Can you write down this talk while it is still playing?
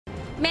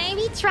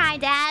Maybe try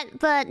that,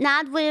 but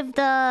not with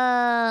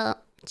the...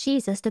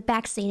 Jesus, the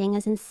backseating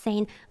is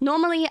insane.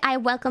 Normally, I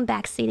welcome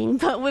backseating,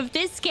 but with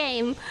this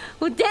game,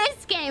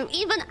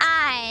 even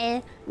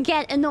I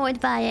get annoyed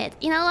by it.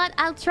 You know what?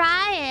 I'll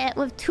try it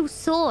with 2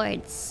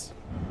 swords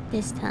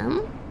this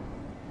time.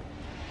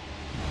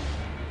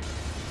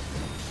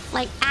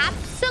 Like,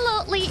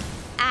 absolutely,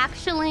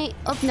 actually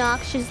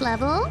obnoxious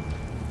level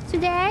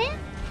today.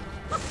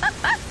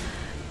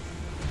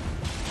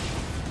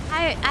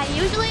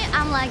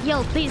 I'm like,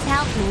 yo, please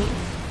help me.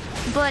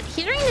 But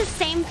hearing the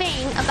same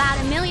thing about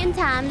 1,000,000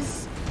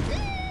 times...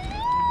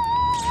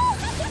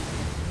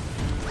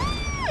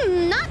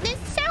 not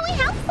necessarily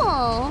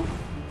helpful.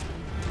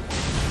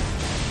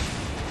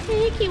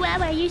 Hey,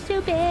 Kiwawa, you're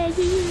so bad.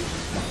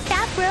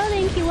 Stop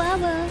rolling,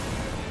 Kiwawa.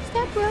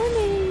 Stop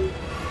rolling.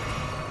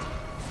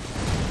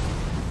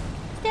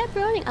 Stop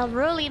rolling. I'll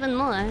roll even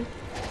more.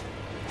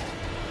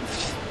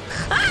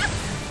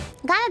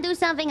 Gotta do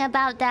something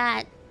about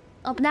that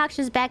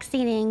obnoxious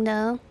backseating,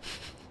 though.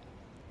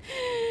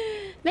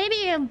 Maybe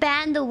you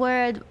ban the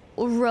word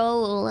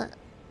roll.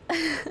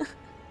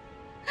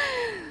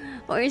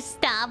 Or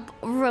stop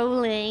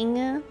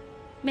rolling.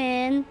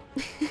 Man.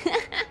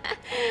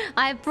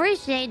 I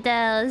appreciate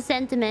the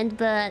sentiment,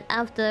 but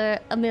after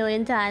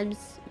 1,000,000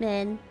 times,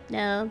 man,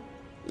 no.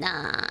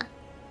 Nah.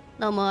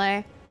 No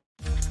more.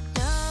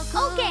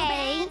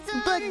 Okay,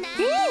 but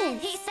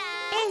this